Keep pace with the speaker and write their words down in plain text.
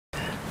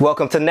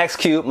Welcome to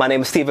Nexcue. My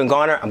name is Stephen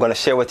Garner. I'm going to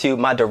share with you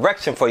my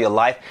direction for your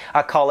life.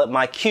 I call it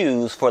my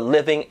cues for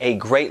living a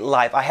great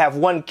life. I have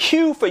one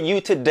cue for you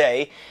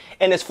today,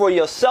 and it's for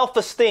your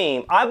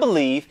self-esteem. I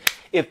believe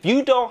if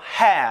you don't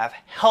have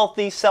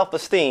healthy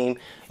self-esteem,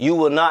 you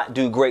will not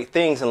do great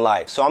things in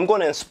life. So I'm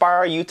going to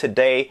inspire you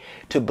today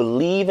to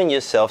believe in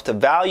yourself, to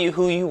value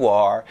who you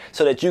are,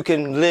 so that you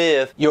can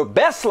live your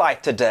best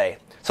life today.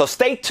 So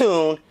stay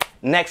tuned.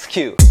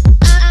 Nexcue.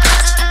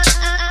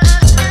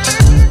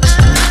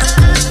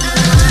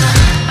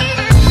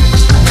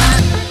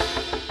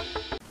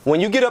 When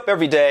you get up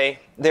every day,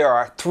 there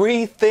are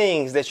three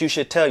things that you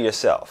should tell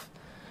yourself.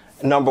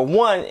 Number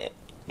one,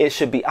 it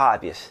should be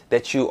obvious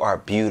that you are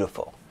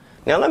beautiful.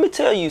 Now, let me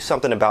tell you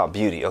something about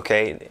beauty,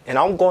 okay? And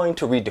I'm going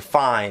to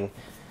redefine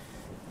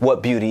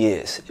what beauty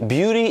is.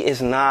 Beauty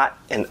is not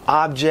an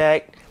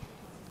object.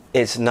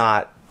 It's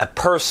not a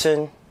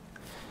person.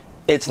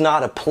 It's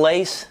not a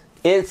place.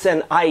 It's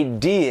an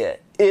idea.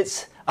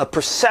 It's a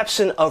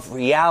perception of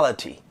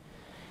reality.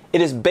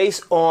 It is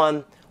based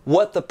on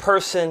what the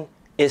person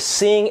is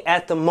seeing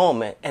at the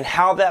moment and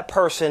how that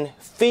person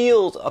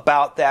feels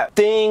about that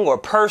thing or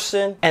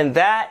person, and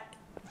that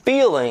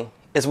feeling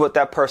is what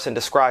that person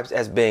describes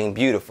as being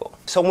beautiful.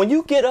 So when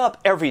you get up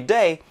every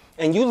day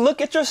and you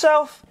look at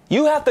yourself,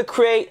 you have to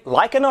create,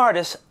 like an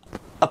artist,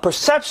 a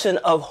perception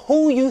of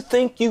who you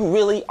think you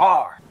really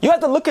are. You have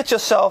to look at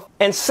yourself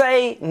and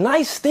say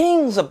nice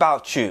things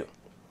about you.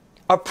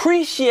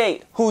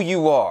 Appreciate who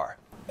you are.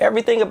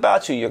 Everything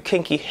about you, your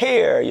kinky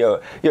hair,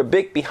 your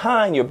big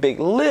behind, your big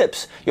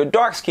lips, your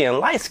dark skin,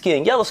 light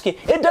skin, yellow skin.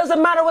 It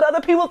doesn't matter what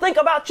other people think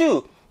about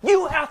you.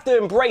 You have to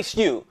embrace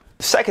you.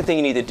 The second thing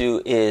you need to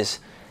do is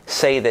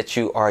say that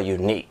you are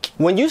unique.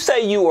 When you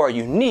say you are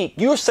unique,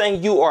 you're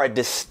saying you are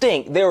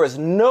distinct. There is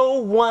no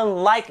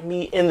one like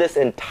me in this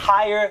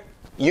entire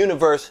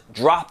universe.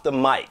 Drop the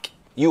mic.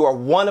 You are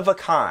one of a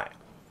kind.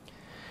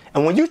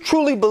 And when you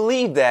truly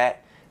believe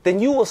that,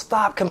 then you will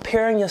stop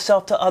comparing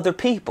yourself to other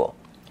people.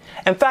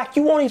 In fact,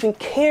 you won't even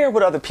care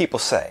what other people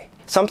say.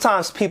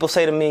 Sometimes people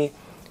say to me,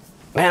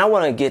 man, I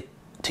want to get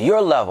to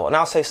your level. And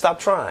I'll say, stop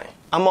trying.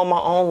 I'm on my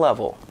own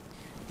level.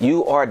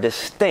 You are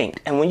distinct.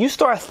 And when you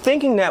start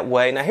thinking that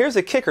way, now here's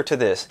the kicker to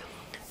this.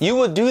 You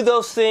will do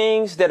those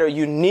things that are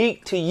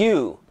unique to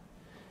you.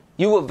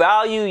 You will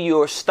value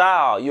your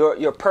style,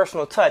 your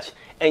personal touch,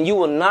 and you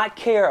will not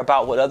care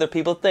about what other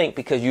people think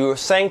because you are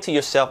saying to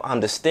yourself, I'm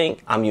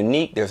distinct, I'm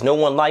unique, there's no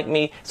one like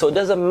me. So it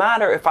doesn't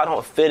matter if I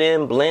don't fit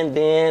in, blend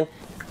in.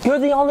 You're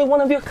the only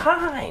one of your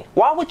kind.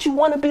 Why would you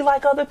want to be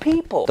like other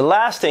people? The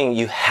last thing,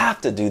 you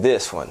have to do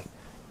this one.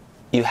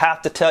 You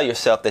have to tell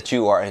yourself that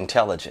you are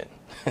intelligent.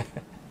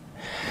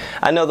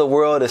 I know the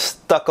world is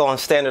stuck on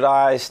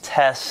standardized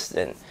tests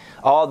and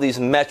all these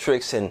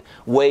metrics and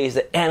ways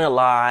to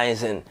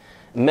analyze and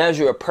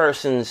measure a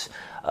person's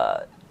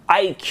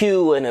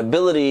IQ and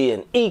ability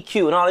and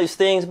EQ and all these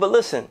things. But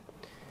listen,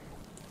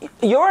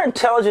 your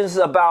intelligence is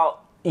about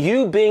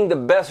you being the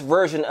best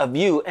version of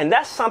you, and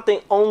that's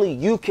something only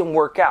you can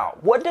work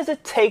out. What does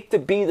it take to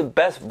be the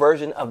best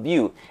version of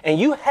you? And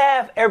you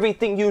have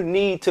everything you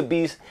need to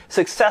be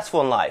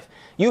successful in life.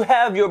 You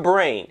have your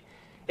brain.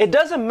 It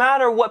doesn't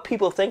matter what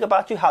people think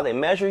about you, how they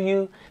measure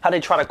you, how they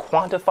try to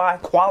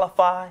quantify,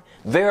 qualify,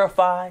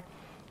 verify.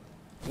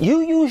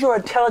 You use your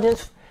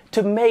intelligence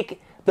to make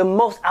the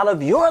most out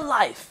of your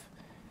life.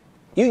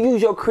 You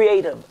use your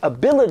creative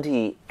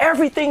ability,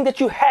 everything that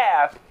you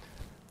have,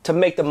 to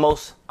make the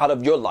most out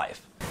of your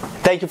life.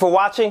 Thank you for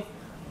watching.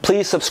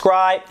 Please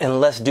subscribe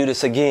and let's do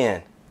this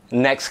again.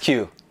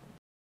 Nexcue.